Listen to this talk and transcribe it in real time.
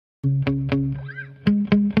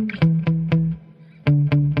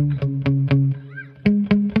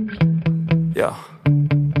Yeah.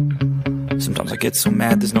 Sometimes I get so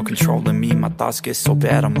mad, there's no controlling me. My thoughts get so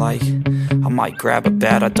bad, I'm like, I might grab a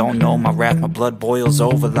bat, I don't know. My wrath, my blood boils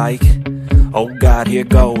over like, oh God, here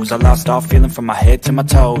goes. I lost all feeling from my head to my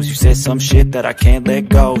toes. You said some shit that I can't let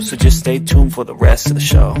go, so just stay tuned for the rest of the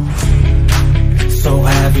show. So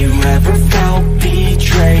have you ever felt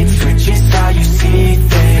betrayed? Switches how you see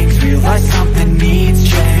things.